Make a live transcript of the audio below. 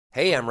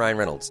Hey, I'm Ryan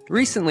Reynolds.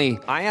 Recently,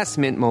 I asked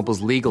Mint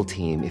Mobile's legal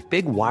team if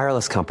big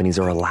wireless companies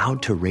are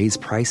allowed to raise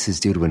prices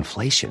due to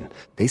inflation.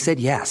 They said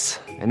yes.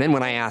 And then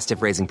when I asked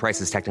if raising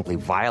prices technically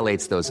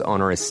violates those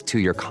onerous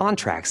two-year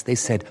contracts, they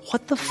said,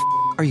 "What the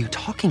are you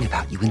talking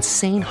about, you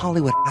insane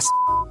Hollywood ass?"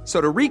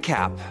 So to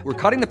recap,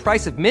 we're cutting the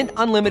price of Mint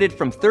Unlimited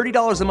from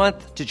 $30 a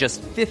month to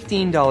just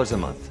 $15 a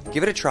month.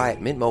 Give it a try at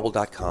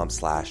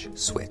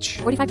mintmobile.com/switch.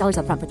 $45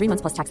 up front for 3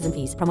 months plus taxes and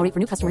fees. Promo rate for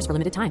new customers for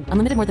limited time.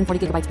 Unlimited more than 40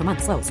 gigabytes per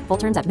month. Slows full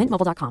terms at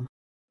mintmobile.com.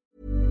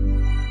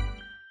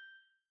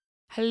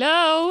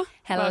 Hello!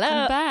 Hello!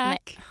 Welcome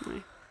back!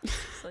 Nej.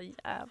 Så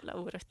jävla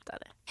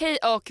oruttade. Hej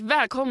och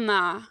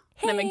välkomna!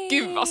 Hej. Nej men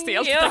gud vad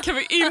stelt, det kan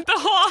vi inte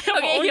ha! Jag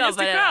har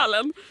ångest i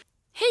själen.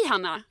 Hej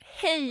Hanna!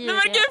 Hej! Nej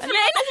men gud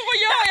förlåt, vad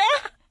gör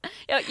jag?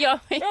 Jag har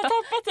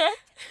tappat det.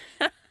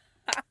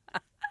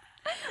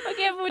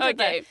 Okej, jag fortsätter.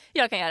 Okay.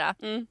 Jag kan göra.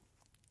 Nej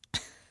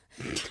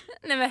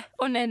men,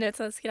 nej nu är det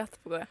så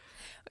skratt på går.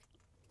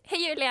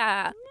 Hej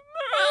Julia!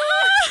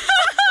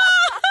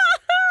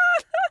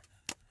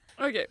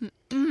 Okej.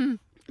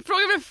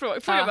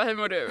 Fråga bara hur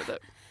mår du? Typ.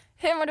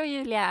 Hur mår du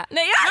Julia?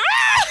 Nej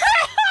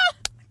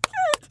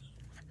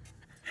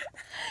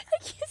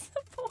jag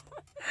kissar på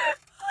mig.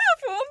 Jag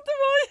får ont i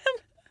magen.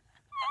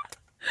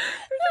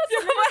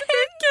 Jag var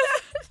häcken.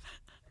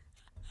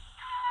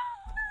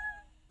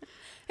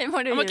 Hur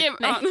mår du Julia? Okej,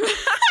 Nej.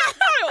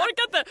 jag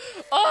orkar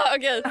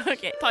inte.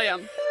 Okej. Ta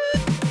igen.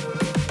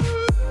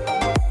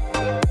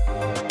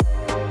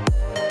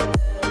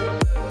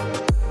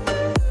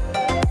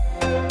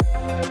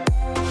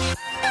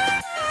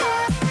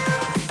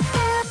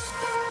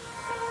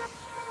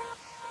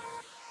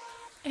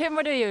 Hur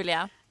mår du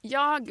Julia?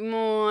 Jag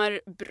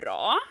mår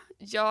bra.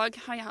 Jag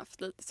har ju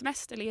haft lite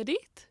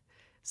semesterledigt.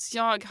 Så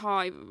jag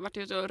har varit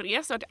ute och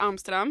rest, varit i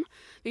Amsterdam,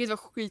 vilket var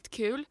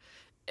skitkul.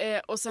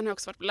 Och sen har jag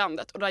också varit på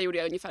landet och där gjorde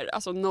jag ungefär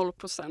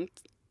 0%.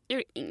 Jag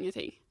gjorde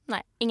ingenting.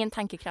 Nej, ingen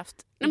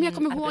tankekraft. Nej, men jag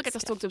kommer ihåg att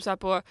jag stod typ så här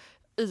på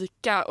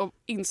Ica och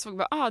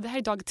insåg att det här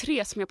är dag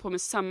 3 som jag har på mig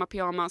samma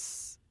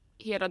pyjamas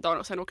hela dagen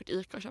och sen åker till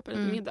Ica och köper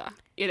lite middag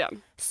i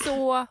den.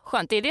 Så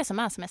skönt, det är det som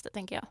är semester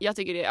tänker jag. Jag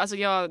tycker det, alltså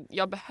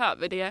jag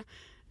behöver det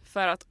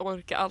för att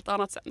orka allt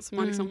annat sen. Så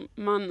man liksom,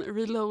 man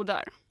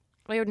reloadar.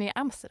 Vad gjorde ni i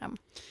Amsterdam?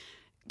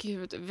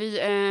 Gud,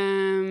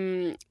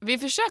 vi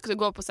försökte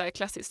gå på så här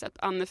klassiskt sätt,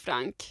 Anne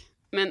Frank.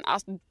 Men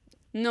alltså,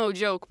 no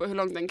joke på hur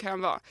lång den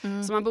kan vara.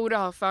 Så man borde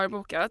ha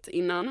förbokat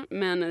innan.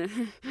 Men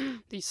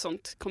det är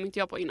sånt kom inte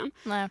jag på innan.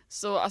 Nej.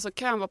 Så alltså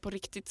kön var på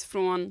riktigt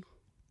från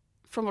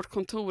vårt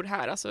kontor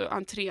här. Alltså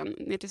entrén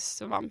ner till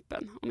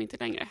Svampen, om inte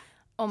längre.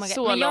 Oh my God.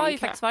 Så men jag har ju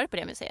kö. faktiskt varit på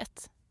det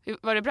museet.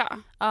 Var det bra?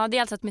 Ja, det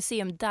är alltså ett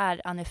museum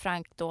där Anne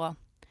Frank då,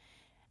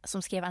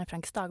 som skrev Anne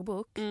Franks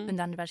dagbok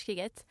under andra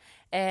världskriget.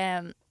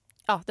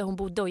 Där hon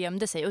bodde och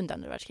gömde sig under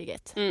andra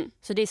världskriget.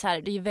 Så det är så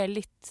här, det är ju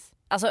väldigt,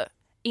 alltså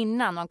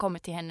innan man kommer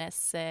till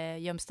hennes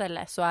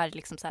gömställe så är det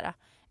liksom så här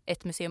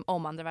ett museum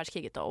om andra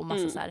världskriget då, och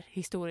massa så här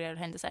historier och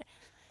händelser.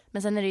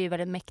 Men sen är det ju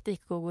väldigt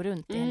mäktigt att gå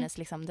runt i hennes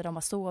liksom, där de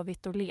har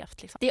sovit och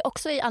levt. Liksom. Det är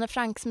också i Anne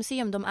Franks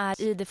museum de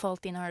är i The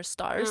Fault in Her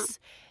Stars.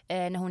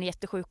 När hon är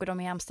jättesjuk och de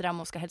är i Amsterdam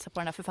och ska hälsa på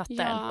den här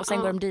författaren. Och sen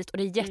går de dit och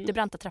det är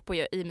jättebranta trappor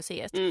i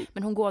museet.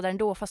 Men hon går där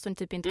ändå fast hon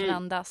typ inte kan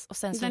andas. Och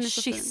sen så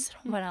kysser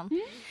de varandra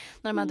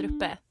när de är där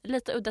uppe.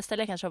 Lite udda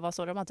ställe kanske att vara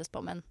så romantiskt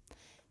på, men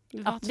det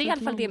är i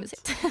alla fall det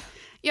museet.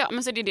 Ja,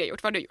 men så det är det jag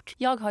gjort. Vad har du gjort?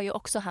 Jag har ju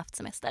också haft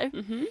semester.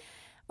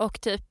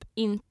 Och typ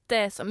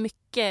inte så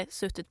mycket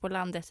suttit på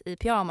landet i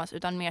pyjamas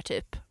utan mer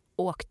typ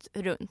åkt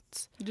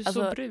runt. Du är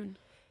så brun.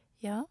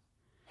 Ja.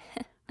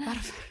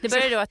 Det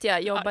började då att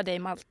jag jobbade i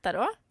Malta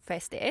då för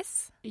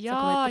SDS. Ja,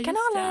 som kom ut på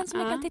kanalen som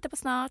jag jag kan titta på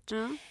snart.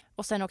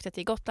 Och sen åkte jag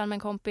till Gotland med en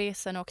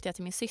kompis. Sen åkte jag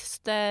till min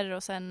syster.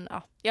 Och sen,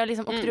 jag har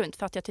liksom åkt runt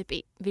för att jag typ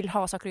vill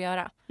ha saker att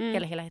göra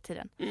hela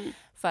tiden.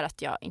 För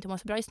att jag inte mår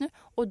så bra just nu.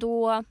 Och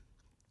då,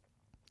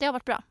 det har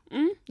varit bra.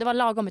 Det var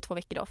lagom i 2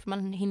 veckor då. För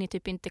man hinner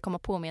typ inte komma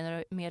på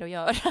mer att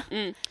göra.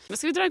 Men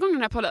ska vi dra igång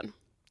den här podden?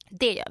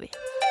 Det gör vi.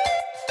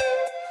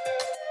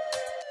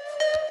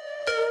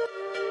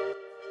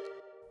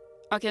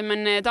 Okej,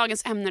 men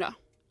dagens ämne då?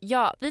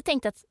 Ja, vi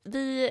tänkte att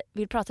vi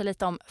vill prata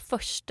lite om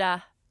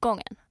första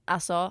gången.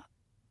 Alltså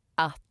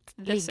att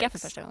ligga för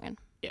första gången.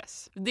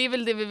 Yes. Det är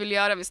väl det vi vill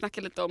göra. Vi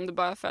snackar lite om det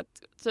bara för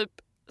att typ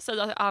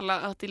säga till alla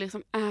att det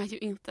liksom är ju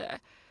inte...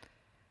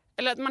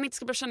 Eller att man inte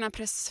ska börja känna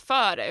press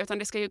för det, utan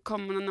det ska ju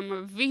komma när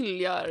man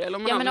vill göra det. Eller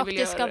om man men vill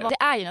det göra det.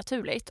 Det är ju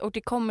naturligt och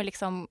det kommer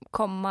liksom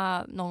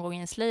komma någon gång i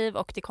ens liv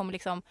och det kommer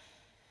liksom...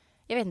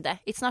 Jag vet inte,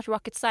 it's not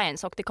rocket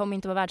science och det kommer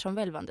inte vara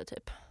världsomvälvande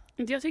typ.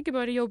 Jag tycker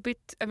bara det är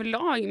jobbigt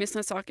överlag med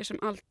såna saker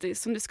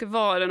som det ska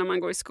vara när man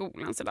går i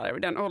skolan så där, i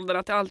den åldern,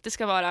 att det alltid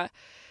ska vara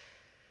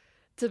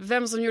typ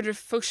vem som gjorde det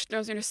först,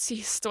 vem som gjorde det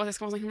sist, och att det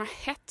ska vara sån himla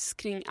hets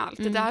kring allt.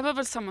 Det där var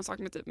väl samma sak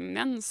med typ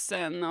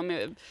mensen och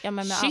med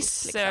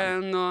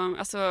kyssen allt, liksom. Och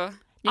alltså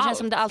det känns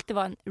som det alltid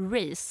var en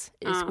race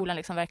i skolan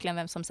liksom, verkligen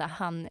vem som så här,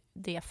 hann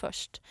det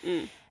först.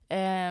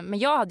 Men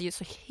jag hade ju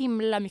så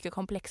himla mycket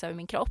komplex över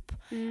min kropp.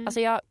 Alltså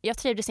jag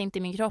trivdes inte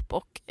i min kropp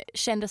och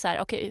kände så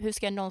här, okej, hur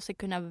ska jag någonsin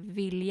kunna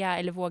vilja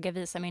eller våga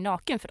visa mig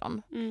naken för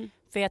någon?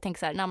 För jag tänker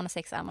så här, när man har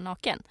sex är man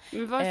naken.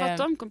 Men var har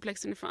de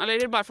komplexen ifrån? Eller är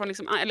det bara från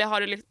liksom, eller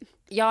har du liksom...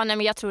 Ja, nej,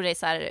 men jag tror det är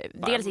så här,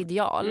 dels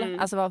ideal.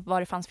 Alltså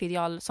vad det fanns för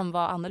ideal som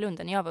var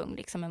annorlunda när jag var ung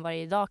liksom, än vad det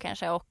är idag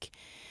kanske. Och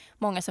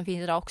många som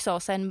finns idag också.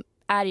 Och sen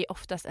är det ju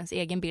oftast ens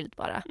egen bild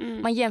bara.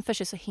 Man jämför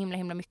sig så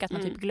himla mycket att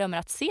man typ glömmer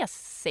att se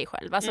sig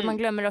själv. Alltså man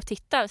glömmer att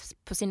titta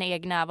på sina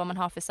egna, vad man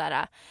har för så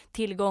här,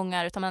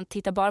 tillgångar. Utan man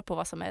tittar bara på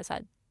vad som är så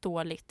här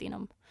dåligt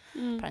inom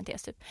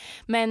parentes typ.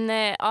 Men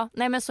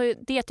men så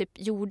det typ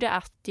gjorde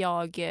att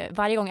jag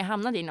varje gång jag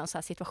hamnade i någon så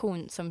här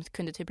situation som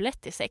kunde typ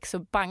lett till sex så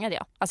bangade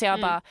jag. Alltså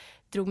jag bara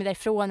drog mig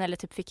därifrån eller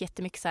typ fick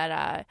jättemycket så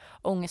här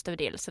ångest över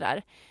det eller så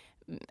där.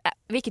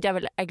 Vilket jag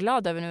väl är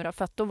glad över nu då,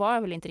 för att då var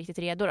jag väl inte riktigt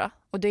redo då.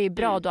 Och det är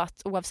bra då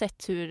att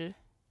oavsett hur,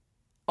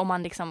 om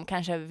man liksom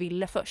kanske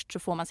ville först så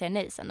får man säga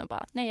nej sen och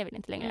bara nej, jag vill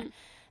inte längre.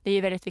 Det är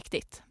ju väldigt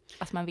viktigt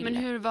att man vill. Men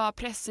hur var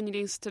pressen i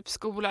din typ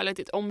skola eller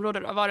ditt område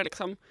då? Var det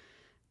liksom,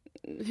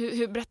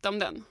 hur berätta om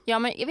den? Ja,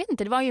 men jag vet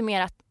inte, det var ju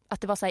mer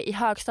att det var så här, i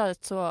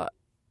högstadiet så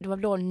det var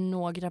då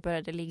några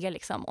började ligga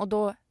liksom, och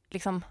då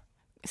liksom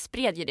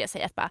spred ju det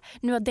sig att bara,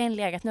 nu har den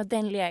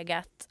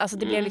legat. Alltså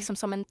det blev liksom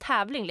som en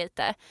tävling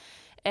lite.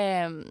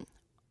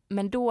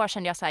 Men då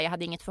kände jag så här, jag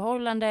hade inget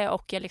förhållande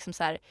och jag liksom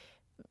så här,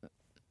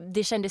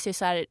 det kändes ju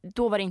så här,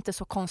 då var det inte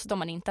så konstigt om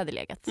man inte hade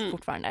legat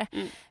fortfarande.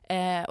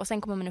 Och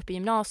sen kommer man upp i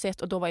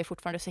gymnasiet och då var jag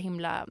fortfarande så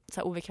himla så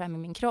här, obekväm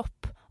med min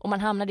kropp. Och man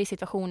hamnade i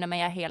situationer men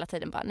jag hela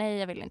tiden bara, nej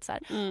jag vill inte så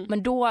här.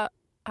 Men då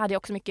hade jag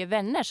också mycket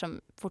vänner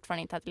som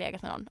fortfarande inte hade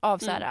legat med någon. Av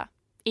så här,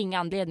 inga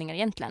anledningar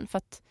egentligen. För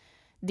att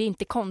det är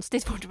inte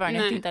konstigt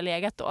fortfarande att inte ha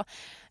legat då.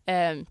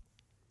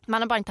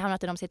 Man har bara inte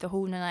hamnat i de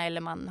situationerna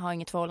eller man har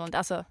inget förhållande.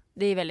 Alltså,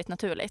 det är väldigt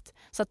naturligt.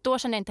 Så att då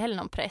känner jag inte heller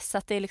någon press. Så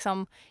att det är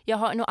liksom, jag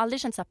har nog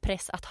aldrig känt så här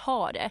press att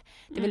ha det.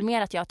 Det är väl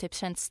mer att jag har typ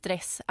känt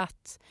stress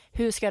att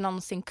hur ska jag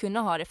någonsin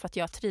kunna ha det för att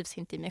jag trivs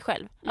inte i mig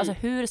själv. Alltså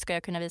hur ska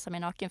jag kunna visa mig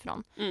naken för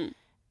någon?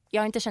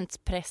 Jag har inte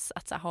känt press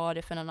att så här, ha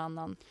det för någon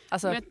annan.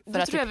 Alltså, men för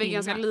att tror jag vi är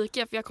ganska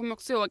lika. För jag kommer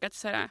också ihåg att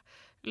så här,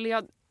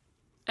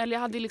 jag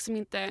hade liksom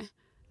inte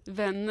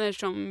vänner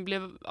som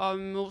blev av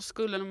med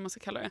oskulden, om man ska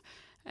kalla det.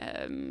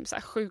 Så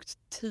här sjukt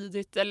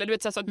tidigt, eller du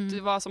vet så att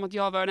det var som att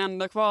jag var den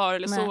enda kvar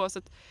eller så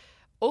att,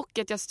 och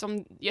att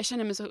jag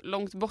känner mig så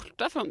långt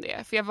borta från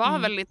det, för jag var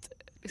väldigt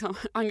liksom,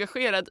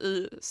 engagerad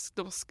i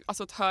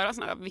alltså att höra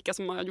såna här, vilka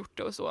som har gjort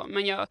det och så,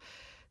 men jag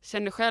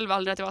kände själv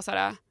aldrig att jag var så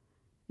här,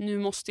 nu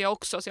måste jag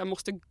också, så jag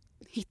måste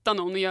hitta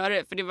någon och göra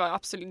det, för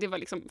det var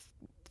liksom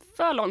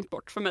för långt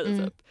bort för mig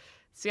typ.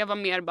 Så jag var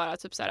mer bara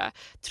typ så här,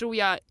 tror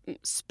jag,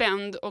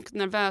 spänd och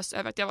nervös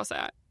över att jag var så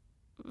här,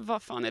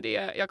 vad fan är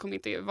det? Jag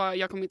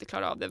kommer inte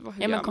klara av det.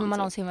 Hur men kommer man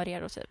någonsin vara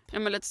redo typ? Ja,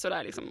 men lite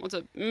sådär liksom. Och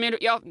typ,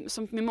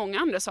 som med många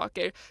andra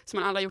saker som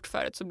man alla har gjort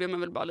förut så blir man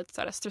väl bara lite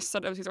sådär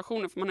stressad över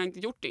situationen för man har inte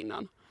gjort det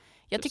innan.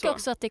 Jag tycker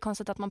också att det är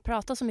konstigt att man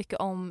pratar så mycket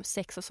om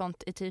sex och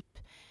sånt i typ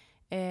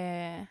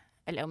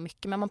eller om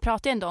mycket, men man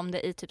pratar ju ändå om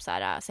det i typ så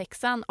här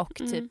sexan och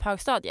typ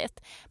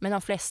högstadiet. Men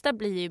de flesta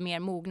blir ju mer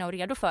mogna och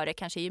redo för det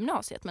kanske i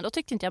gymnasiet, men då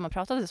tyckte inte jag man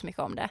pratade så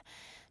mycket om det.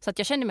 Så att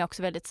jag kände mig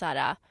också väldigt så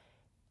här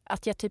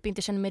att jag typ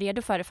inte känner mig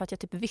redo för det för att jag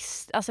typ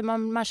visste, alltså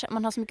man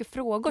har så mycket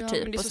frågor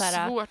typ. Men det är och så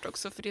här, svårt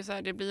också för det är så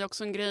här, det blir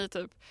också en grej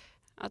typ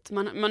att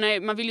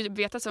man vill ju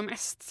veta som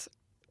mest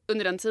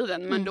under den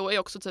tiden, men då är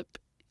också typ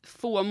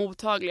få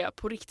mottagliga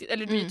på riktigt,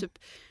 eller det blir typ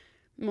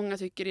många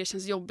tycker det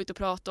känns jobbigt att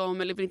prata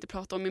om eller vill inte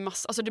prata om i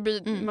massa, alltså det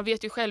blir, man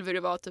vet ju själv hur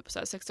det var typ så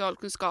här,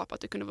 sexualkunskap,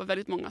 att det kunde vara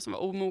väldigt många som var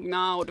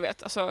omogna och du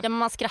vet, alltså, ja,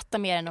 man skrattar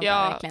mer än att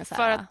verkligen så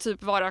här, för att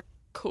typ vara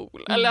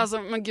cool, eller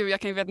alltså, men gud,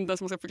 jag kan ju vet inte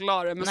ens om man ska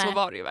förklara det, men så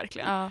var det ju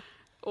verkligen.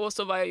 Och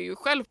så var jag ju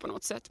själv på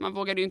något sätt. Man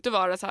vågade ju inte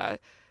vara så här.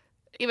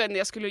 Jag vet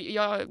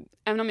inte,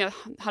 även om jag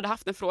hade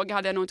haft en fråga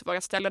hade jag nog inte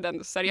vågat ställa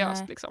den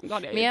seriöst. Liksom. Då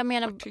hade jag, men jag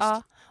menar,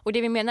 och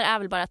det vi menar är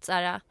väl bara att så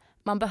här,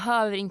 man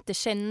behöver inte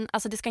känna,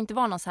 alltså det ska inte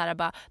vara någon så här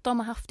bara, de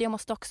har haft det, jag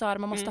måste också ha det,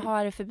 man måste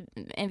ha det för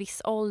en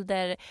viss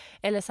ålder,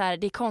 eller så här,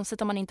 det är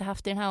konstigt om man inte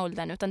haft det i den här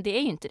åldern, utan det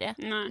är ju inte det.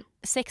 Nej.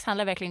 Sex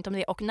handlar verkligen inte om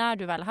det, och när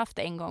du väl har haft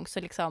det en gång så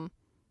liksom,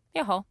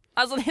 jaha.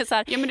 Alltså det är så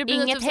här,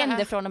 inget typ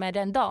händer från och med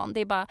den dagen.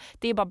 Det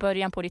är bara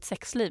början på ditt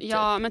sexliv. Typ.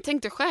 Ja, men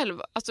tänk dig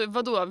själv. Alltså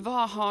vadå?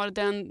 Vad har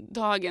den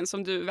dagen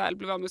som du väl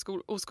blev av med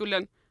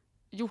oskulden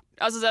gjort?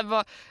 Alltså så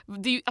här,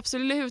 det är ju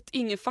absolut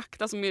ingen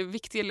fakta som är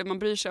viktig eller man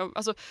bryr sig om.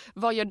 Alltså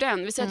vad gör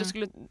den? Vi säger att du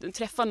skulle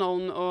träffa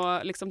någon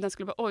och liksom den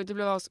skulle bara, oj, du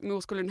blev av med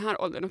oskulden i den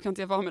här åldern, då kan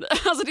inte jag vara med dig.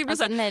 Alltså det blir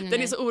så här, nej.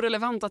 Den är så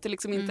orelevant att det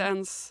liksom inte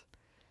ens,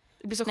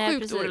 det blir så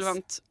sjukt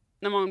orelevant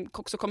när man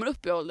också kommer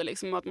upp i ålder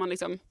liksom, att man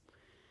liksom,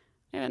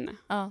 jag vet inte.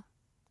 Ja.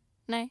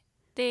 Nej,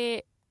 det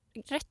är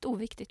rätt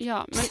oviktigt.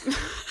 Ja, men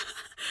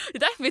det är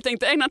därför vi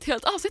tänkte ägna ett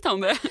helt avsnitt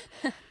om det.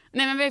 Nej,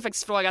 men vi har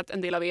faktiskt frågat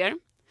en del av er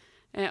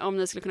om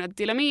ni skulle kunna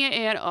dela med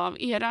er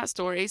av era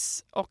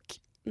stories, och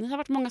ni har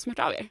varit många som hört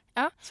av er.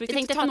 Ja, så vi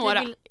tänkte ta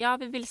några.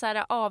 Vi vill så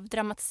här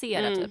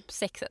avdramatisera typ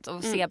sexet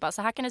och se bara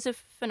så här kan det se ut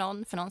för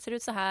någon ser det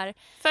ut så här.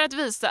 För att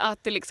visa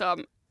att det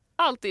liksom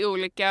allt är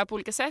olika på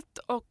olika sätt,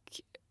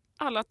 och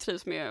alla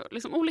trivs med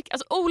liksom olika.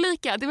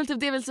 Det är väl typ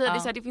det jag vill säga. Ja. Det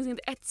är så här, det finns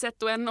inte ett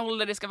sätt och en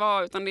ålder det ska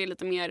vara, utan det är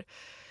lite mer,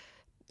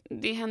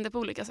 det händer på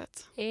olika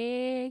sätt.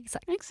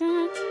 Exakt.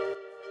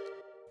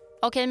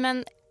 Okej,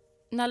 men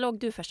när låg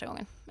du första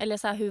gången? Eller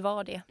så här, hur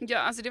var det? Ja,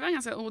 alltså det var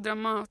ganska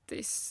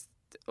odramatiskt.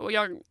 Och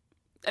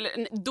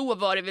då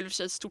var det väl för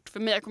sig stort för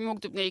mig. Jag kommer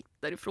ihåg typ när jag gick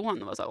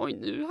därifrån och var så här, oj,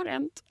 nu har det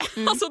hänt.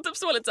 Alltså typ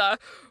så lite så här,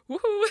 woho.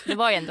 Det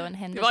var ju ändå en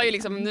händelse. Det var ju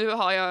liksom, nu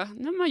har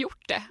jag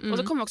gjort det. Och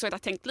så kom jag också att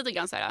jag tänkte lite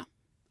grann så här,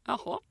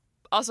 jaha.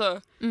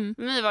 Alltså,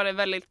 för mig var det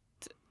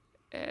väldigt,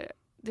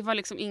 det var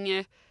liksom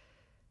inget,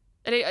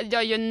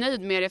 jag är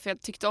nöjd med det för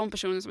jag tyckte om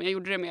personen som jag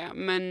gjorde det med.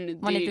 Men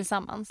var ni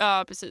tillsammans?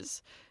 Ja,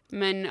 precis.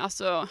 Men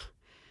alltså,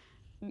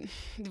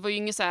 det var ju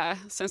ingen så här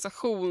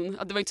sensation.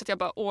 Det var inte så att jag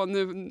bara,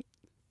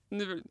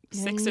 nu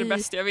sex är det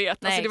bästa jag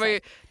vet. Nej,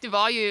 alltså, det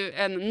var ju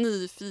en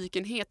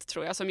nyfikenhet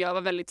tror jag som jag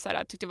var väldigt så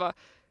här, tyckte var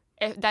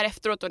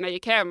därefteråt då när jag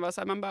gick hem var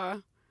så här, man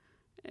bara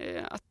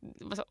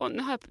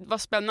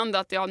vad spännande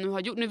att jag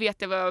nu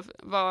vet jag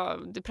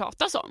vad det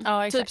pratas om.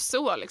 Ja, typ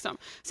så liksom.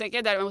 Sen kan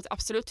jag däremot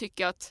absolut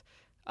tycka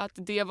att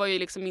det var ju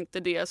liksom inte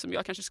det som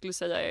jag kanske skulle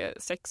säga är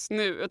sex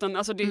nu, utan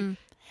alltså det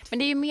Men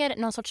det är ju mer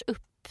någon sorts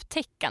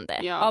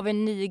upptäckande av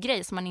en ny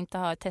grej som man inte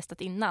har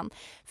testat innan.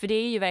 För det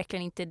är ju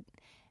verkligen inte,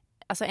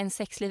 alltså en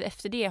sexliv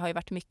efter det har ju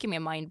varit mycket mer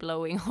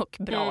mindblowing och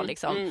bra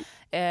liksom.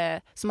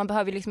 Så man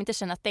behöver liksom inte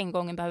känna att den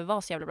gången behöver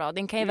vara så jävla bra.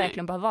 Den kan ju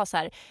verkligen bara vara så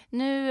här,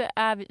 nu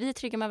är vi är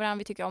trygga med varandra,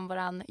 vi tycker om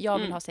varandra, jag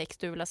vill ha sex,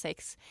 du vill ha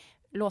sex.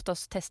 Låt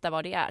oss testa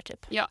vad det är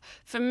typ. Ja,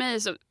 för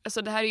mig så,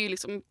 alltså det här är ju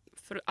liksom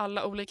för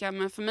alla olika,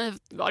 men för mig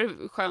var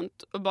det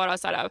skönt att bara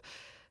så här,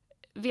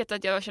 veta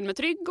att jag känner mig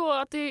trygg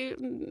och att det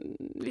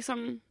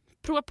liksom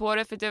prova på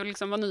det för att jag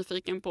liksom var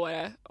nyfiken på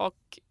det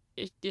och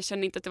jag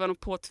kände inte att det var något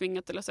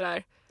påtvingat eller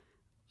sådär.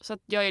 Så att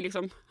jag är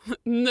liksom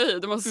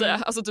nöjd, måste säga.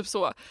 Alltså typ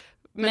så.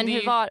 Men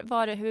hur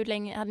var det? Hur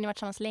länge hade ni varit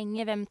tillsammans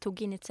länge? Vem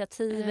tog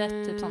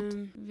initiativet? Typ sånt?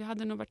 Vi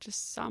hade nog varit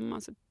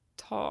tillsammans ett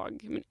tag,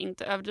 men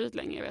inte överdrivet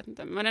länge, jag vet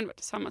inte. Men ändå varit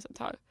tillsammans ett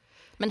tag.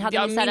 Men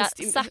hade ni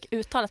såhär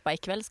uttalat bara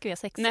ikväll ska vi ha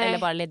sex? Nej. Eller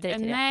bara ledde det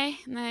till det?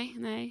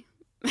 Nej.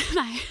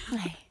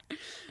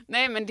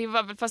 Nej, men det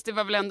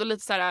var väl ändå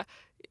lite så här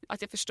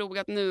att jag förstod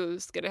att nu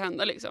ska det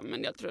hända liksom.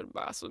 Men jag tror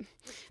bara alltså,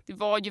 det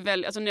var ju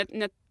väl, alltså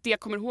när det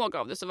kommer ihåg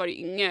av det så var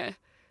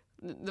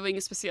det var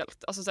inget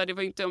speciellt. Alltså så här, det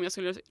var inte, om jag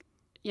skulle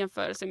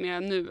jämföra sig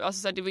med nu,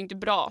 alltså så här, det var inte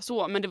bra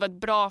så, men det var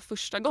ett bra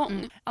första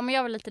gång. Ja, men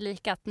jag var lite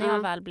lika att när jag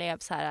väl blev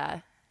så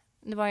här,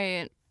 det var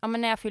ju, ja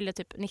men när jag fyllde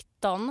typ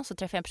 19 så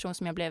träffade jag en person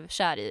som jag blev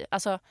kär i.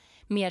 Alltså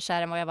mer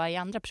kär än vad jag var i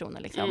andra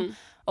personer liksom.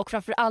 Och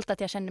framförallt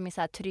att jag kände mig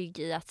så här trygg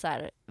i att så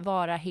här,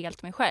 vara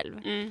helt mig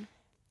själv.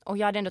 Och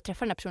jag hade ändå träffat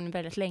den här personen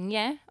väldigt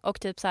länge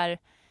och typ så här,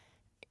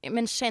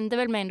 men kände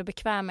väl mig ändå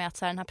bekväm med att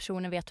så här, den här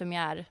personen vet vem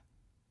jag är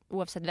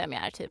oavsett vem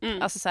jag är typ.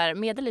 Alltså så här,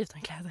 med eller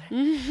utan kläder.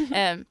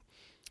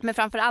 Men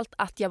framförallt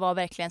att jag var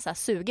verkligen så här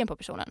sugen på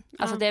personen.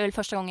 Alltså det är väl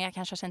första gången jag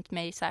kanske har känt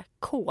mig så här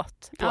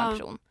kåt på en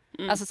person.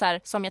 Alltså så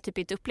här, som jag typ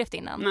inte upplevt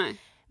innan. Nej.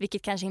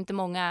 Vilket kanske inte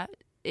många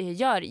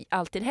gör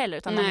alltid heller,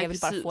 utan man vill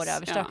bara få det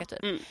överstökat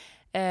typ.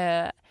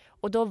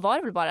 Och då var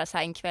det väl bara så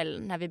här en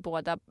kväll när vi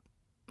båda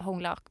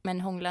hånglade,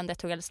 men hånglandet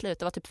tog aldrig slut.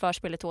 Det var typ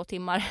förspel i 2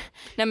 timmar.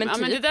 Nej, men,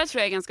 men det där tror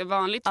jag är ganska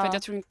vanligt. För att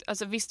jag tror inte,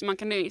 alltså visst, man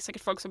kan, det är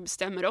säkert folk som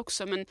bestämmer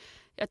också, men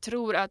jag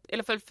tror att, i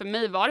alla fall för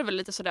mig var det väl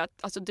lite sådär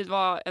att alltså, det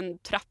var en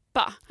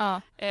trappa.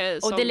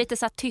 Och det är lite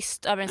så här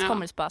tyst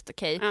överenskommelse på att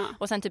okej.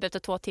 Och sen typ efter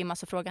 2 timmar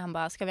så frågar han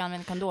bara, ska vi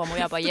använda kondom? Och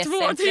jag bara, yes,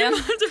 äntligen.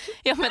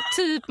 Ja men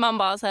typ man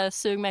bara så här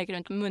sugmärker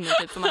runt munnen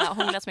typ, för man har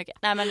hånglat så mycket.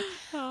 Nej men,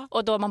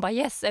 och då man bara,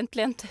 yes,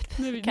 äntligen typ.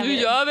 Nu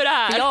gör vi det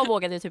här. För jag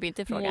vågade typ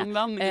inte fråga.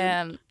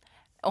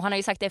 Och han har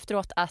ju sagt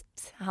efteråt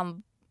att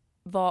han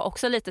var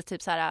också lite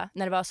typ så här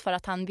nervös för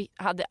att han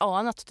hade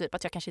anat typ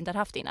att jag kanske inte hade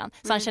haft innan.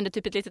 Så han kände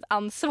typ ett litet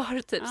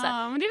ansvar typ så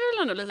här. Ja, men det är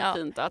väl ändå lite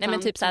fint att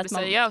han typ så här,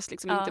 seriöst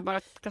liksom inte bara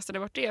kastade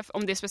bort det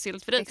om det är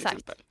speciellt för dig till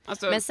exempel.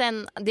 Alltså... Men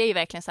sen det är ju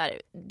verkligen så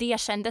här, det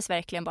kändes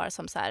verkligen bara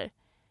som så här.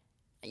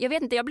 Jag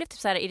vet inte, jag blev typ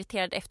så här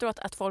irriterad efteråt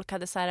att folk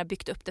hade så här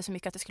byggt upp det så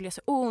mycket att det skulle göra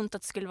så ont,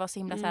 att det skulle vara så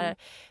himla så här.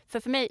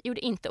 För mig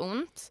gjorde det inte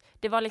ont.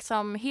 Det var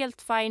liksom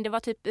helt fine, det var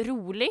typ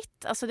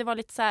roligt. Alltså det var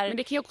lite så här. Men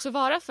det kan ju också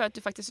vara för att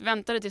du faktiskt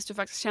väntade tills du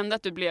faktiskt kände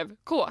att du blev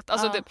kåt.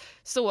 Alltså typ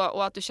så,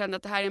 och att du kände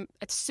att det här är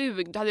ett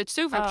sug. Du hade ett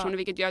sug för en person,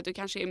 vilket gör att du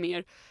kanske är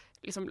mer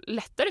liksom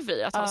lättare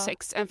fri att ha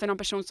sex än för någon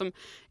person som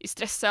är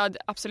stressad,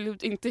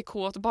 absolut inte är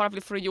kåt, bara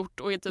vill få det gjort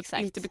och är typ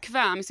inte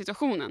bekväm i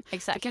situationen.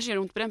 Det kanske är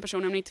ont på den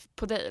personen men inte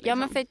på dig. Liksom. Ja,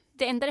 men för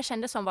det enda det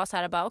kändes som var så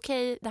här bara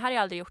okej, det här har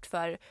jag aldrig gjort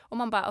för. Och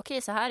man bara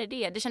okej, så här är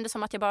det. Det kändes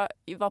som att jag bara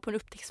var på en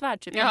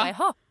upptäcktsfärd typ. Jag bara,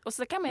 jaha, och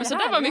så kan man men så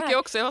där var mycket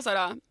också. Jag var så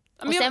här,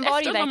 och sen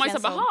var det ju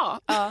verkligen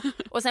så,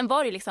 och sen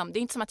var det liksom, det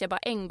är inte som att jag bara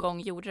en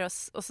gång gjorde det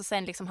och så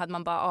sen liksom hade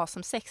man bara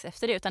som sex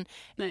efter det, utan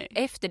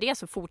efter det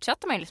så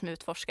fortsatte man liksom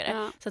utforska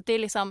det. Så att det är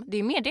liksom, det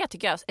är mer det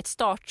tycker jag, ett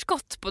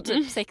startskott på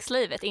typ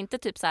sexlivet, inte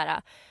typ så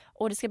här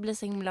och det ska bli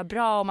så himla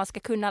bra och man ska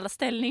kunna alla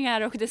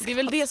ställningar och det är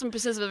väl det som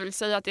precis vi vill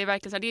säga, att det är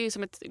verkligen så här, det är ju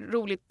som ett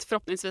roligt,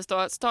 förhoppningsvis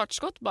då,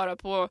 startskott bara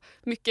på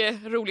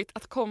mycket roligt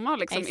att komma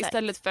liksom,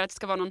 istället för att det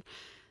ska vara någon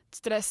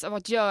stress av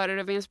att göra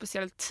det vid en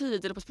speciell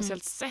tid eller på ett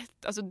speciellt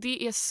sätt. Alltså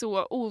det är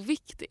så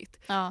oviktigt.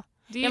 Ja.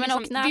 Det är,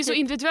 det är så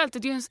individuellt, det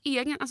är ens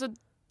egen, alltså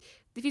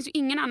det finns ju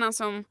ingen annan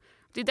som,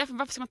 det är därför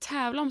varför ska man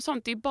tävla om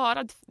sånt? Det är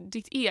bara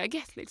ditt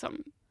eget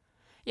liksom.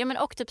 Ja men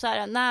och typ så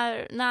här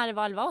när det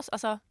var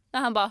alltså när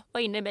han bara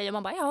var inne i mig och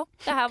man bara ja,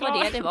 det här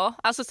var det var.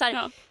 Alltså så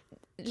här,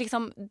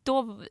 liksom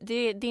då det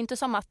är inte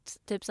som att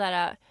typ så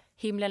här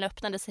himlen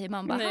öppnade sig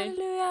man bara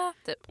halleluja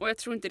typ. Och jag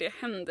tror inte det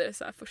händer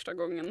så här första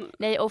gången.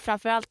 Nej, och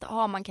framförallt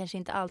har man kanske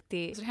inte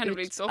alltid så det händer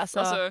inte så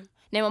ofta alltså.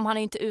 Nej, men man har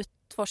ju inte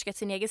utforskat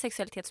sin egen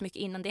sexualitet så mycket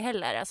innan det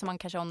heller. Alltså man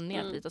kanske har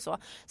onanerat lite och så.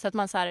 Så att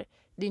man så här,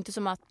 det är inte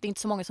som att det är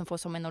inte så många som får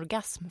som en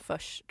orgasm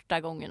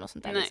första gången och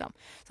sånt där liksom.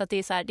 Så att det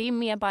är så här, det är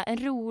mer bara en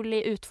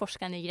rolig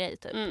utforskande grej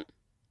typ.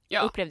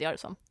 Ja. Upplevde jag det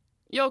som.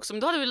 Jag också, men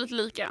då hade vi lite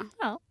lika.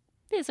 Ja,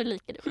 vi är så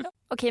lika du.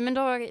 Okej, men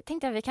då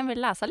tänkte jag att vi kan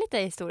väl läsa lite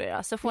historier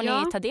då, så får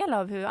ni ta del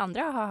av hur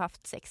andra har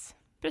haft sex.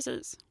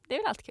 Precis. Det är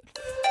väl alltid kul.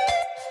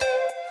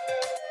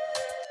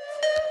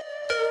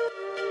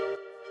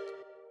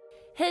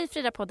 Hej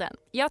Frida-podden.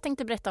 Jag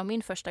tänkte berätta om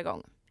min första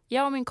gång.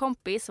 Jag och min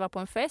kompis var på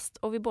en fest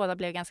och vi båda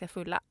blev ganska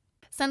fulla.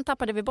 Sen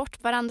tappade vi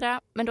bort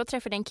varandra, men då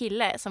träffade en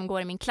kille som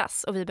går i min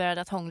klass och vi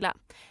började att hångla.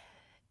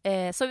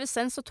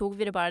 Sen så tog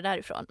vi det bara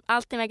därifrån.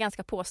 Allting var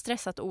ganska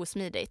påstressat och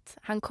osmidigt.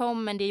 Han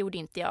kom men det gjorde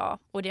inte jag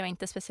och det var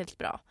inte speciellt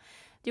bra.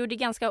 Det gjorde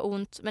ganska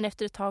ont men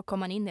efter ett tag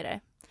kom han in i det.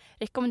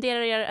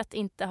 Rekommenderar er att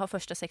inte ha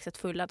första sexet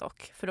fulla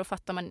dock, för då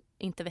fattar man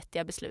inte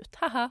vettiga beslut.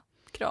 Haha,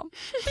 kram.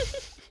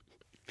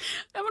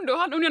 Ja, men då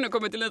hade hon ju nog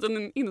kommit till en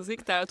liten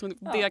insikt där att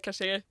det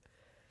kanske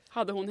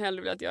hade hon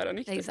hellre velat göra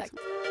nyktert. Exakt.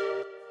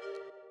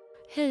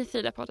 Hej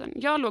Frida-podden.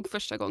 Jag låg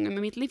första gången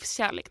med mitt livs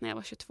kärlek när jag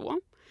var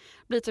 22.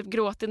 Blir typ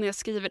gråtig när jag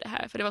skriver det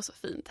här för det var så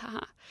fint.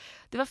 Haha.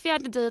 Det var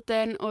 4:e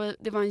dejten och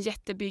det var en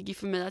jättebygge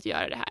för mig att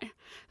göra det här.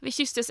 Vi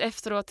kysstes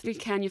efteråt till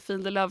Can You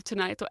Feel The Love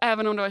Tonight och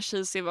även om det var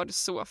cheesy var det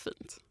så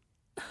fint.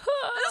 Det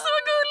är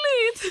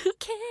så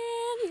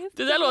gulligt!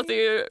 Det där låter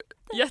ju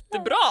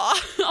jättebra.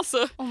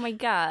 Alltså. Oh my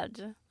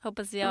god.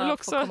 Hoppas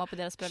jag får komma på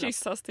deras bröllop.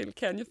 Kyssas till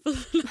Can You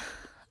Feel.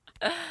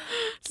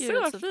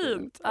 Så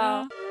fint.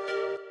 Ja.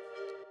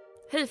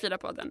 Hej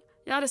Frida-podden.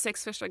 Jag hade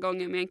sex första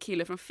gången med en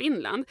kille från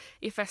Finland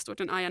i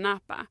festorten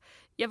Ayanapa.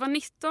 Jag var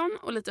 19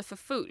 och lite för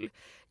full.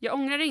 Jag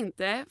ångrar det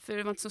inte för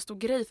det var inte så stor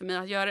grej för mig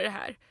att göra det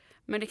här.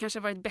 Men det kanske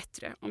varit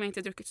bättre om jag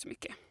inte druckit så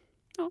mycket.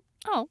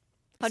 Ja.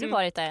 Har du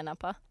varit i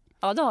Ayanapa?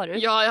 Ja, det har du.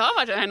 Ja, jag har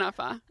varit i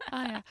Ayanapa.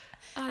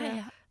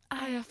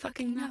 Aya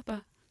fucking Napa.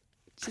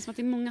 Det känns som att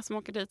det är många som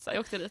åker dit. Så jag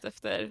åkte dit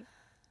efter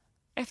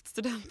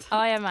student.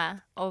 Ja, jag är med.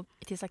 Och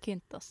till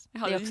Zakynthos. Det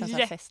är också en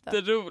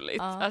jätteroligt.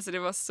 Ja. Alltså det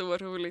var så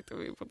roligt.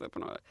 Och vi på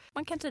några...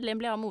 Man kan tydligen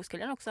bli av med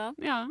oskulden också.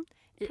 Ja.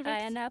 I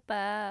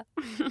Ayanapa.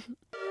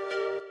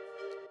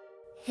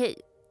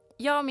 Hej.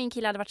 Jag och min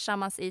kille hade varit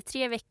tillsammans i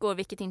 3 veckor,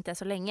 vilket inte är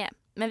så länge.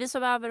 Men vi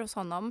sov över hos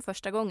honom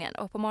första gången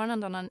och på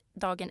morgonen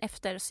dagen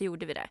efter så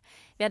gjorde vi det.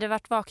 Vi hade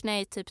varit vakna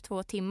i typ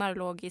 2 timmar och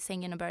låg i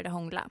sängen och började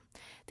hångla.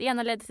 Det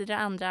ena ledde till det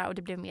andra och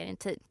det blev mer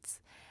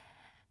intimt.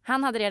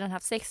 Han hade redan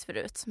haft sex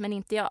förut, men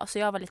inte jag, så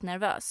jag var lite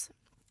nervös.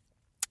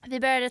 Vi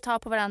började ta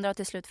på varandra och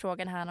till slut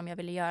frågade han om jag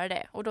ville göra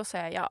det. Och då sa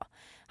jag ja.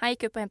 Han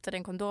gick upp och hämtade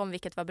en kondom,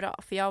 vilket var bra.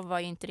 För jag var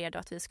ju inte redo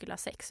att vi skulle ha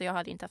sex, så jag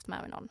hade inte haft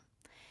med mig någon.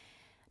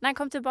 När han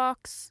kom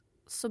tillbaks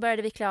så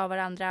började vi klä av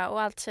varandra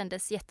och allt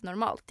kändes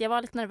jättenormalt. Jag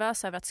var lite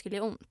nervös över att det skulle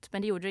göra ont,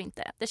 men det gjorde det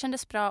inte. Det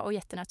kändes bra och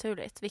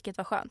jättenaturligt, vilket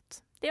var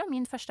skönt. Det var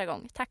min första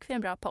gång. Tack för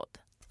en bra podd.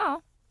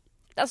 Ja.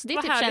 Alltså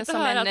det typ känns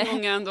som en...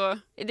 Många ändå...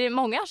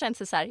 Många har känt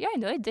sig så här, jag är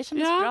nöjd, det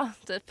kändes bra,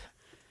 typ.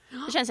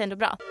 Det känns ändå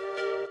bra.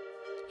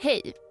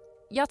 Hej.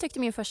 Jag tyckte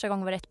min första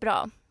gång var rätt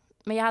bra.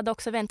 Men jag hade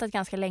också väntat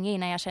ganska länge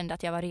innan jag kände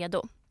att jag var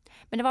redo.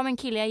 Men det var med en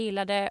kille jag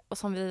gillade och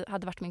som vi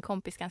hade varit min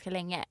kompis ganska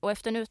länge. Och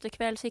efter en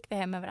utekväll så gick vi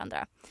hem med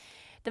varandra.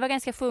 Det var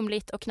ganska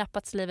fumligt och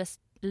knappast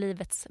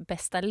livets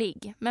bästa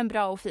ligg. Men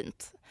bra och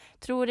fint.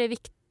 Tror det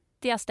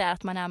viktigaste är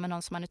att man är med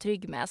någon som man är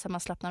trygg med så att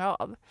man slappnar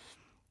av.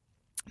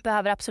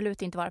 Behöver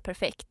absolut inte vara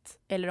perfekt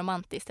eller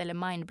romantiskt eller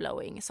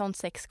mindblowing. Sånt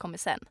sex kommer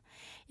sen.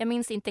 Jag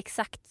minns inte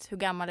exakt hur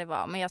gammal det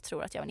var, men jag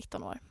tror att jag var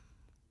 19 år.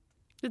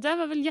 Det där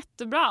var väl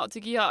jättebra,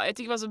 tycker jag. Jag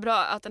tycker det var så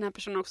bra att den här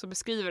personen också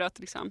beskriver att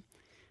liksom,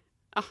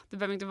 det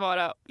behöver inte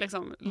vara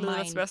liksom,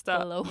 livets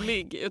bästa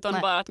ligg,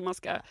 utan bara att man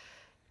ska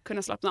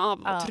kunna slappna av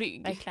och vara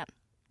trygg. Verkligen.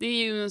 Det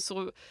är ju en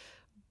så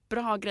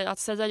bra grej att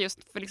säga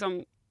just för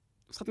liksom,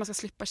 så att man ska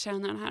slippa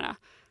känna den här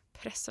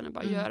pressen och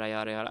bara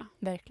göra.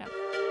 Verkligen.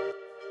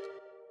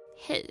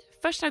 Hej.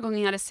 Första gången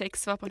jag hade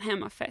sex var på en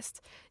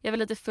hemmafest. Jag var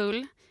lite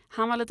full,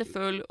 han var lite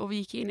full och vi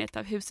gick in i ett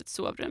av husets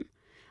sovrum.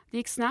 Det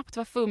gick snabbt,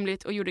 var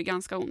fumligt och gjorde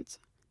ganska ont.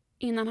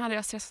 Innan hade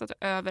jag stressat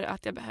över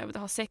att jag behövde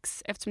ha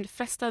sex eftersom de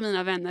flesta av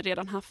mina vänner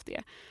redan haft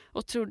det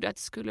och trodde att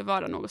det skulle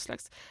vara något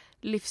slags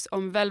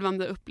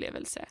livsomvälvande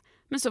upplevelse.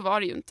 Men så var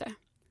det ju inte.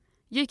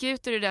 Jag gick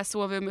ut ur det där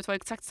sovrummet och var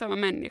exakt samma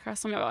människa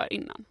som jag var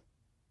innan.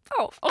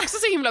 Också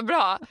så himla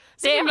bra.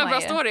 Så himla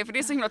bra story, för det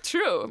är så himla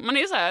true. Man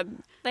är så här,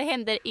 det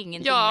händer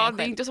ingenting. Ja,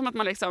 det är inte som att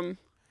man liksom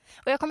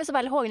Och jag kommer så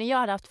väl ihåg när jag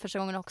hade haft första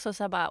gången också,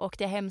 så bara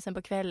åkte jag hem sen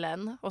på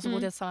kvällen och så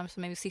bodde jag tillsammans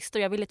med min syster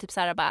och jag ville typ så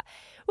här bara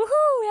woho,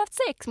 jag har haft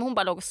sex, men hon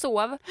bara låg och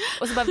sov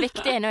och så bara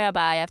väckte jag henne och jag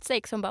bara jag har haft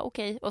sex och hon bara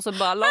okej. Och så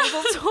bara låg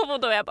och sov och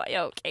då jag bara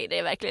ja okej, det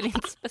är verkligen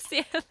inte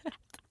speciellt.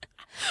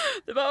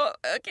 Det var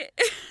okej.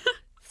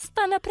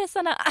 Stanna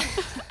pressarna.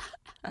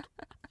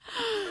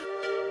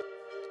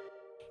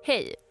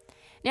 Hej.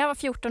 När jag var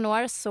 14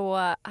 år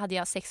så hade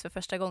jag sex för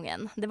första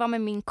gången. Det var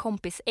med min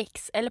kompis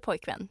ex eller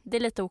pojkvän. Det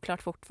är lite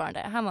oklart fortfarande.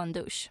 Han var en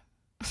douche.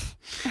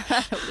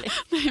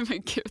 Nej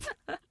men gud.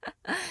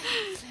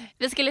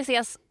 Vi skulle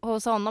ses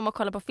hos honom och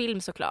kolla på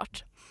film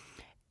såklart.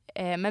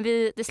 Men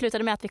det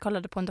slutade med att vi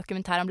kollade på en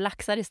dokumentär om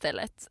laxar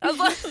istället.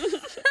 Alltså, den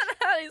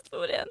här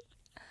historien.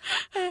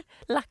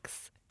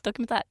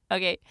 Laxdokumentär,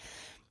 okej.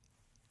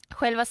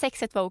 Själva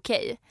sexet var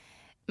okej.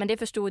 Men det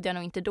förstod jag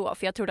nog inte då,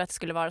 för jag trodde att det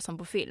skulle vara som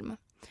på film.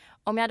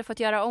 Om jag hade fått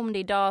göra om det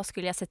idag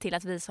skulle jag se till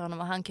att visa honom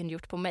vad han kunde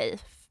gjort på mig.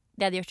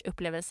 Det hade gjort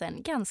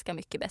upplevelsen ganska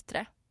mycket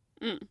bättre.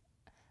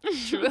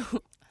 True.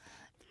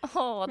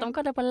 De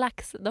kollar på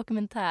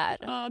laxdokumentär.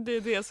 Ja, det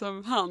är det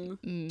som han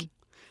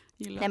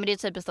gillar. Nej, men det är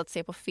typiskt att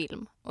se på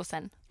film och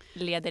sen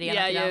leder det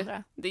ena till det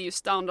andra. Det är ju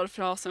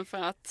standardfrasen för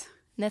att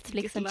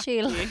Netflix and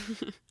chill.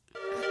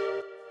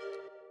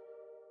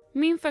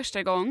 Min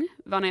första gång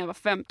var när jag var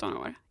 15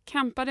 år.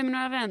 Campade med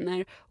några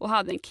vänner och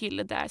hade en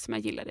kille där som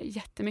jag gillade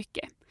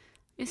jättemycket.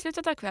 I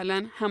slutet av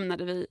kvällen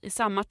hamnade vi i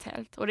samma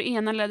tält och det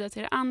ena ledde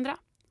till det andra.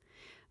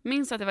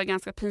 Minns att det var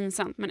ganska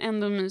pinsamt men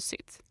ändå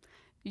mysigt.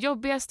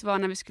 Jobbigast var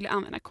när vi skulle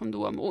använda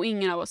kondom och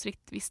ingen av oss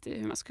riktigt visste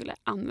hur man skulle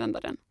använda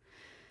den.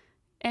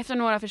 Efter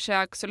några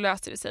försök så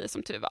löste det sig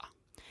som tur var.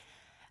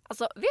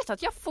 Alltså, vet du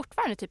att jag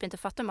fortfarande typ inte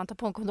fattar hur man tar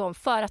på en kondom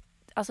för att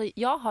alltså,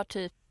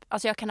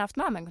 jag kan ha haft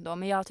med mig en kondom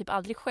men jag har typ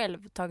aldrig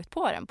själv tagit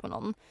på den på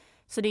någon.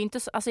 Så det är inte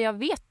så, alltså jag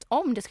vet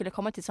om det skulle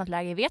komma till ett sånt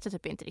läge, jag vet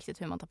typ inte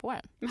riktigt hur man tar på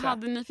den.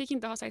 Men ni fick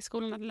inte ha sig i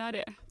skolan att lära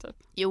er? Typ.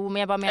 Jo, men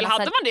jag bara menar eller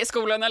hade man det i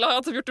skolan eller har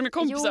jag typ gjort det med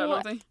kompisar eller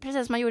någonting?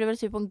 Precis, man gjorde väl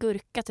typ en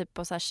gurka typ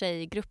på så här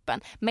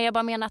tjejgruppen. Men jag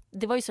bara menar att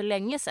det var ju så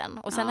länge sedan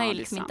och sen har jag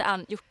liksom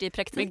inte gjort det i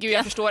praktiken. Men gud,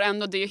 jag förstår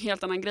ändå, det är ju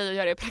helt annan grej att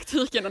göra det i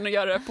praktiken än att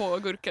göra det på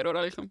gurka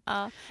då liksom.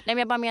 Ja. Nej, men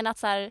jag bara menar att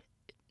så här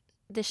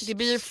det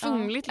blir ju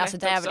fumligt lätt. Alltså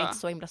det är väl inte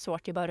så himla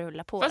svårt, det är bara att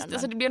rulla på. Fast den.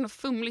 Alltså, det blir ändå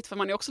fumligt för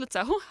man är också lite så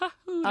här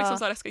liksom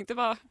så här, det ska inte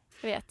vara.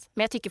 Jag vet.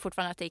 Men jag tycker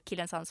fortfarande att det är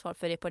killens ansvar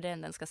för det är på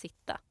den ska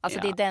sitta. Alltså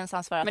det är dens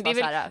ansvar att men det är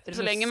väl, vara så här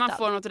så länge man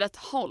får något rätt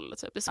håll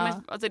typ. Det är,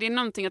 som alltså, det är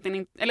någonting att den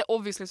inte, eller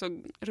obviously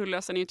så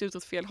rullar den inte ut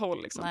åt fel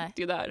håll liksom. Nej.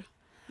 Det är där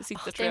det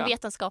sitter tror jag. Det är en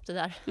vetenskap det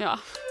där. Ja.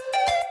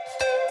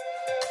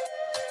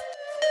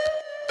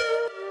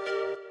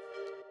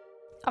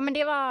 Ja, men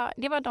det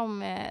var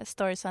de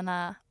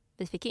storiesarna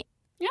vi fick in.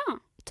 Ja.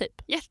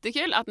 Typ.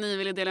 Jättekul att ni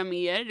ville dela med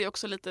er. Det är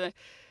också lite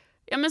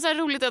så här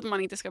roligt att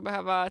man inte ska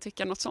behöva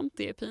tycka något sånt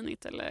är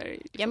pinigt eller.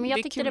 Ja, men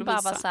jag tyckte det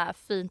bara var så här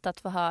fint att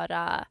få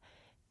höra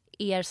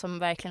er som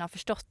verkligen har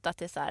förstått att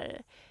det är så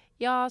här.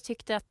 Jag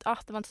tyckte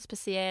att det var inte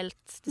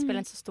speciellt, det spelar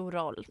inte så stor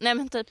roll. Nej,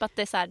 men typ att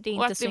det är så här, det är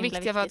inte så himla viktigt.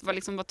 Och att det är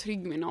viktigt för att vara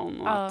trygg med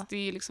någon och att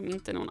det är liksom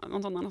inte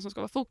någon annan som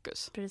ska vara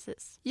fokus.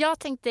 Precis. Jag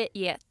tänkte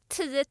ge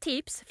 10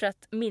 tips för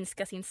att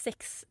minska sin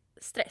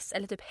sexstress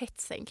eller typ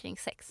hetsen kring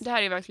sex. Det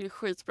här är verkligen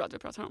skitbra att vi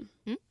pratar om.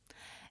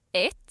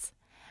 1.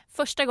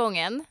 Första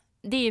gången,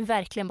 det är ju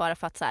verkligen bara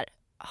för att så här,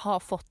 ha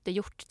fått det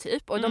gjort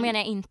typ. Och då menar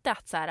jag inte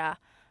att så här,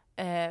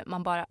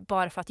 man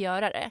bara för att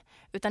göra det.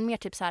 Utan mer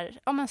typ så här,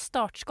 men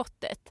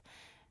startskottet.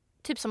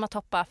 Typ som att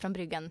hoppa från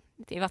bryggan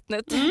till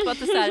vattnet. För att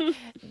det så här,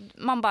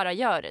 man bara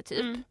gör det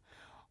typ.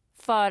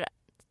 För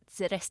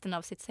resten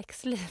av sitt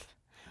sexliv.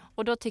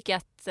 Och då tycker jag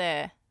att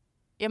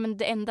men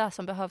det enda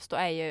som behövs då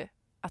är ju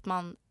att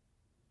man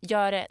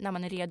gör det när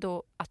man är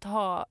redo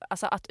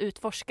att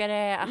utforska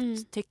det,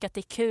 att tycka att det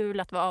är kul,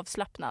 att vara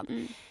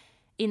avslappnad.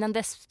 Innan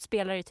dess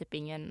spelar det typ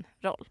ingen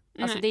roll.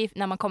 Alltså det är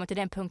när man kommer till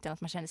den punkten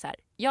att man känner så här,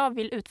 jag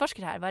vill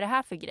utforska det här, vad är det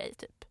här för grej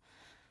typ?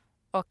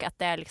 Och att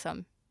det är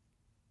liksom,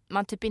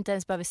 man typ inte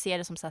ens behöver se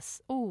det som så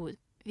här,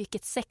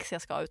 vilket sex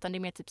jag ska ha, utan det är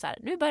mer typ så här,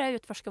 nu börjar jag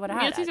utforska vad det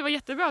här är. Jag tyckte det var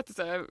jättebra att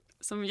du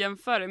som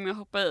jämför med att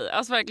hoppa i.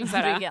 Alltså verkligen så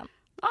här,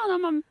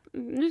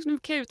 nu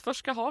kan jag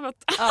utforska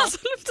havet. Ja, alltså,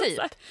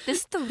 typ. Det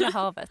stora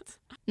havet.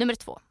 Nummer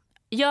 2.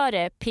 Gör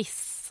det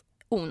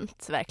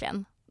pissont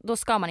verkligen. Då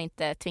ska man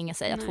inte tvinga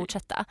sig att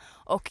fortsätta.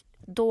 Och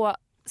då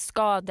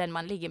ska den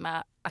man ligger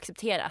med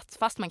acceptera att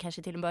fast man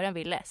kanske till en början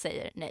ville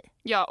säger nej.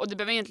 Ja, och det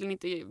behöver egentligen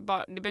inte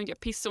göra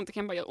pissont, det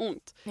kan bara göra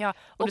ont. Ja,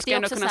 och det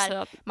är också så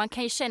här, man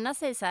kan ju känna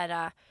sig så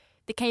här.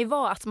 Det kan ju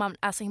vara att man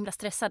är så himla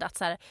stressad att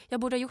så här, jag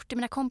borde ha gjort det,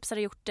 mina kompisar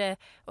har gjort det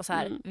och så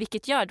här,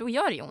 vilket då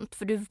gör det ont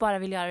för du bara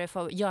vill göra det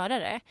för att göra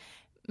det.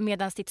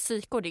 Medan ditt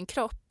psyke och din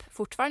kropp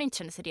fortfarande inte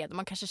känner sig redo.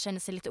 Man kanske känner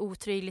sig lite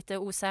otrygg, lite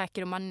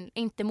osäker och man är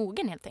inte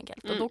mogen helt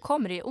enkelt. Och då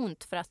kommer det ju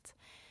ont för att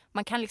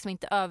man kan liksom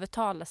inte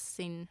övertala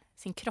sin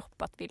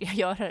kropp att vilja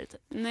göra det.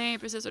 Typ. Nej,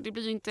 precis. Och det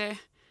blir ju inte.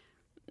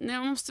 Nej,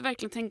 man måste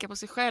verkligen tänka på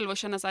sig själv och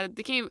känna så här,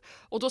 det kan ju,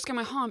 och då ska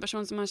man ha en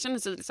person som man känner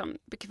sig liksom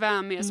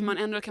bekväm med, så man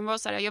ändå kan vara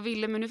så här, jag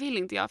ville men nu vill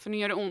inte jag för nu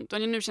gör det ont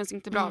och nu känns det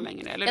inte bra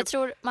längre. Eller jag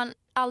tror man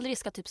aldrig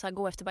ska typ så här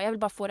gå efter jag vill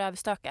bara få det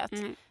överstökat.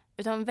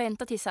 Utan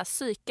vänta tills så här,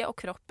 psyke och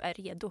kropp är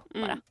redo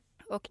bara.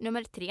 Och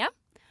nummer 3.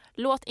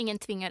 Låt ingen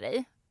tvinga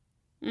dig.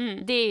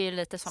 Det är ju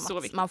lite som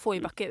att man får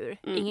ju backa ur.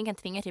 Ingen kan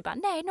tvinga dig bara,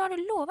 nej, nu har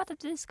du lovat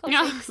att vi ska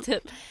ha sex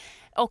typ.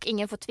 Och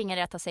ingen får tvinga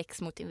dig att ha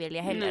sex mot din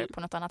vilja heller på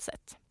något annat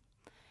sätt.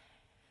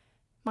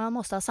 Man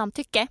måste ha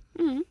samtycke.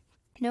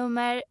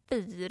 Nummer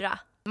 4.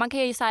 Man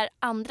kan ju så här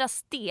andra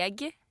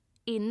steg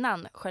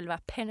innan själva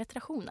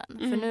penetrationen.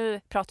 För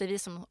nu pratar vi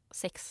som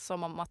sex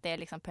som om att det är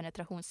liksom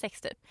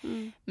penetrationssex typ.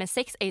 Men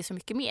sex är ju så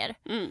mycket mer.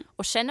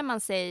 Och känner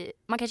man sig,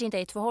 man kanske inte är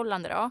i ett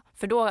förhållande då,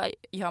 för då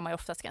gör man ju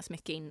oftast ganska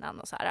mycket innan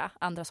och så här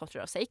andra sorter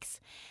av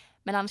sex.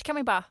 Men annars kan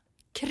man ju bara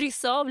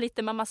kryssa av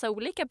lite med massa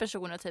olika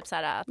personer typ så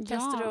här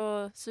tester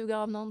och suga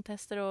av någon,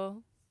 tester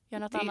och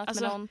göra något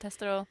annat med någon,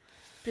 tester och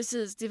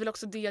precis, det är väl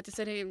också det att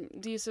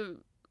det är så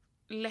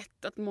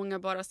lätt att många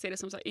bara ser det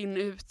som så här in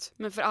ut.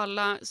 Men för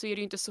alla så är det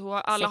ju inte så.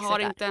 Alla har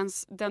inte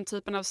ens den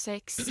typen av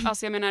sex.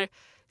 Alltså jag menar,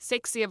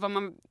 sex är vad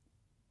man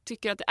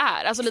tycker att det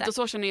är. Alltså lite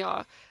så känner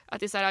jag. Att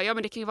det är så här, ja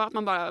men det kan ju vara att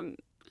man bara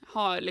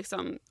har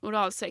liksom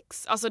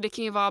oralsex. Alltså det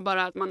kan ju vara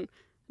bara att man,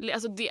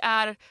 alltså det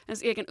är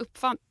ens egen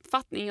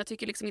uppfattning. Jag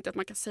tycker liksom inte att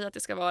man kan säga att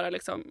det ska vara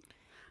liksom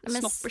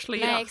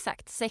snopperslira. Nej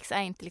exakt, sex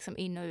är inte liksom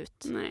in och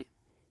ut. Nej.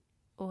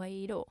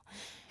 Oj då.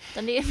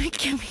 Utan det är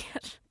mycket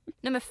mer.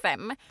 Nummer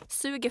 5.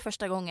 Suger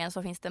första gången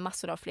så finns det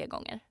massor av fler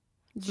gånger.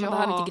 Man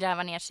behöver inte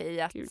gräva ner sig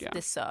i att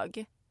det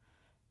sög.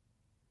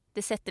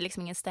 Det sätter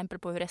liksom ingen stämpel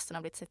på hur resten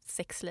av ditt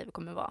sexliv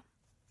kommer vara.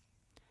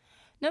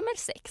 Nummer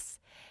 6.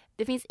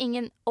 Det finns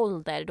ingen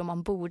ålder då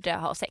man borde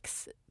ha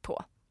sex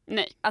på.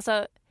 Nej.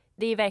 Alltså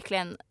det är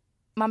verkligen,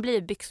 man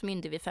blir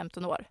byxmyndig vid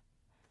 15 år.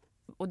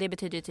 Och det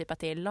betyder ju typ att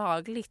det är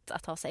lagligt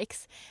att ha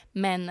sex.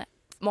 Men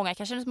många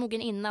kan känna sig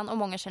mogen innan och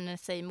många känner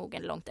sig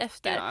mogen långt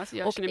efter. Ja,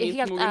 alltså och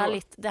helt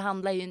ärligt, det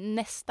handlar ju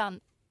nästan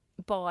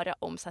bara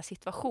om så här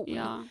situation.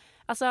 Ja.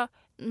 Alltså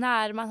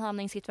när man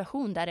hamnar i en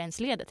situation där det ens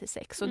leder till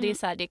sex. Och det är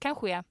så här, det kan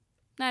ske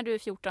när du är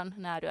 14,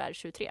 när du är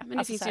 23. Men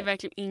det finns ju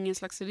verkligen ingen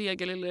slags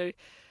regel eller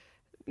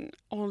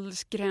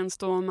åldersgräns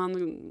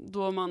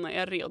då man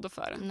är redo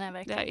för det. Nej,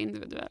 verkligen. Det är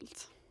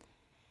individuellt.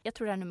 Jag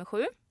tror det är nummer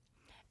 7.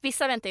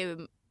 Vissa väntar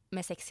ju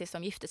med sex tills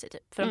de gifter sig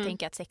typ. För de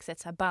tänker att sex är ett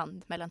så här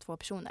band mellan två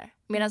personer.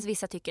 Medan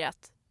vissa tycker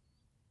att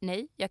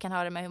nej, jag kan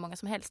ha det med hur många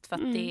som helst för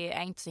att det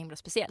är inte så himla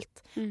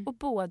speciellt. Och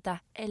båda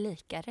är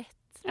lika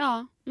rätt.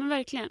 Ja, men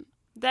verkligen.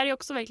 Det är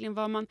också verkligen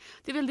vad man,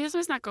 det är väl det som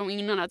vi snackade om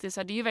innan, att det är så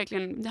här, det är ju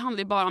verkligen, det handlar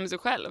ju bara om sig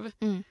själv.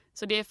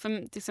 Så det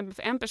är till exempel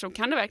för en person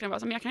kan det verkligen vara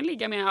som jag kan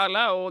ligga med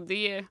alla och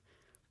det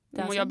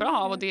mår jag bra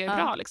av och det är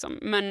bra liksom.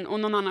 Men och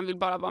någon annan vill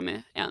bara vara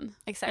med en.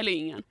 Exakt. Eller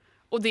ingen.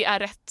 Och det är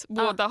rätt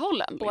båda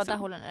hållen. Liksom. Båda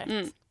hållen är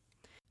rätt.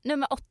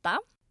 Nummer 8.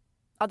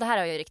 Ja, det här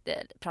har jag ju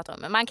riktigt pratat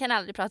om. Men man kan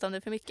aldrig prata om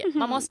det för mycket.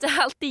 Man måste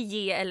alltid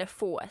ge eller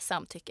få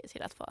samtycke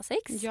till att få ha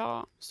sex.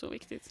 Ja, så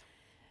viktigt.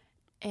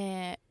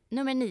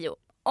 Nummer 9.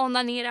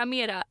 Onanera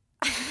mera.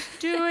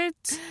 Do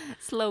it.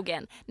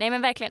 Slogan. Nej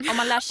men verkligen, om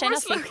man lär känna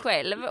sig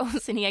själv och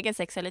sin egen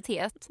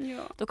sexualitet.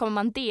 Då kommer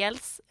man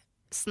dels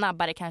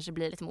snabbare kanske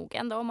bli lite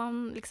mogen då, om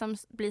man liksom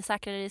blir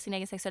säkrare i sin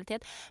egen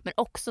sexualitet. Men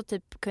också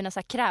typ kunna så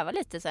här, kräva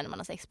lite sen när man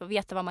har sex. Och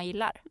veta vad man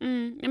gillar.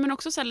 Ja, men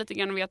också så här, lite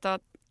grann veta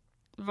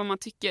vad man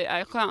tycker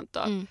är skönt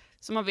då.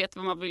 Så man vet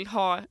vad man vill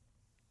ha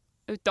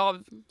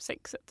utav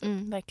sexet.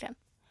 Verkligen.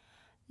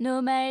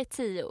 Nummer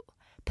 10.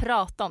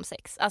 Prata om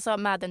sex. Alltså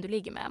med den du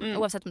ligger med.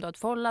 Oavsett om du har ett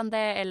förhållande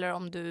eller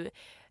om du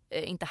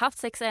inte haft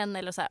sex än.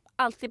 Eller så här,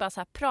 alltid bara så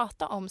här,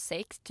 prata om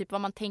sex. Typ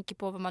vad man tänker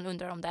på, vad man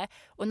undrar om det.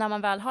 Och när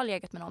man väl har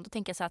legat med någon, då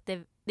tänker jag så här, att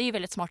det är ju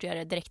väldigt smart att göra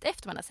det direkt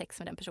efter man har sex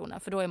med den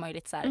personen. För då är man ju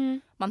lite så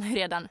här, man har ju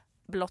redan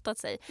blottat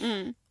sig.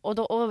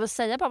 Och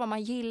säga bara vad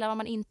man gillar, vad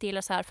man inte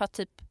gillar så här, för att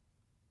typ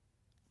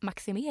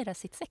maximera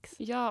sitt sex.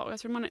 Ja, och jag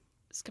tror man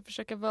ska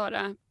försöka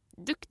vara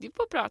duktig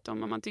på att prata om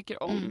vad man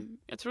tycker om.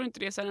 Jag tror inte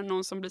det är så här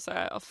någon som blir så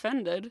här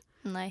offended.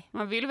 Nej.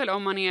 Man vill väl,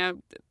 om man är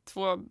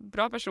två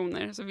bra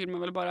personer, så vill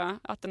man väl bara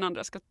att den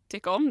andra ska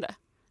tycka om det.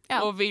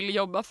 Ja. Och vill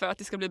jobba för att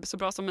det ska bli så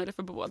bra som möjligt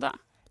för båda.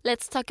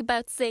 Let's talk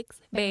about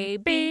sex,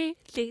 baby.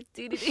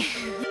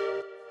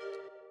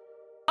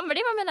 Ja, men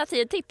det var mina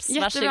 10 tips.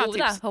 Jättebra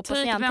varsågoda. Tips. Hoppas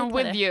Take ni them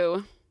antecknade. with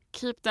you.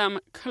 Keep them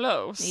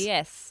close.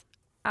 Yes.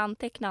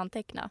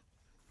 Anteckna.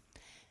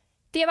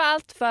 Det var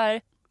allt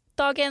för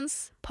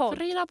dagens podd.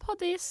 Frida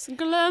Poddis.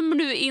 Glöm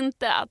nu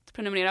inte att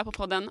prenumerera på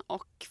podden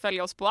och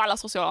följa oss på alla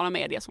sociala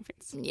medier som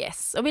finns.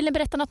 Yes. Och vill ni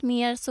berätta något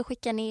mer så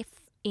skickar ni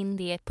in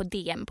det på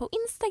DM på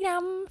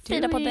Instagram.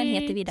 Frida-podden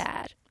heter vi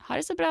där. Ha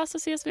det så bra, så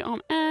ses vi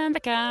om en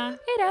vecka.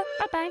 Hej då.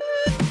 Bye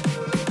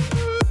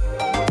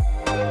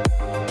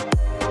bye.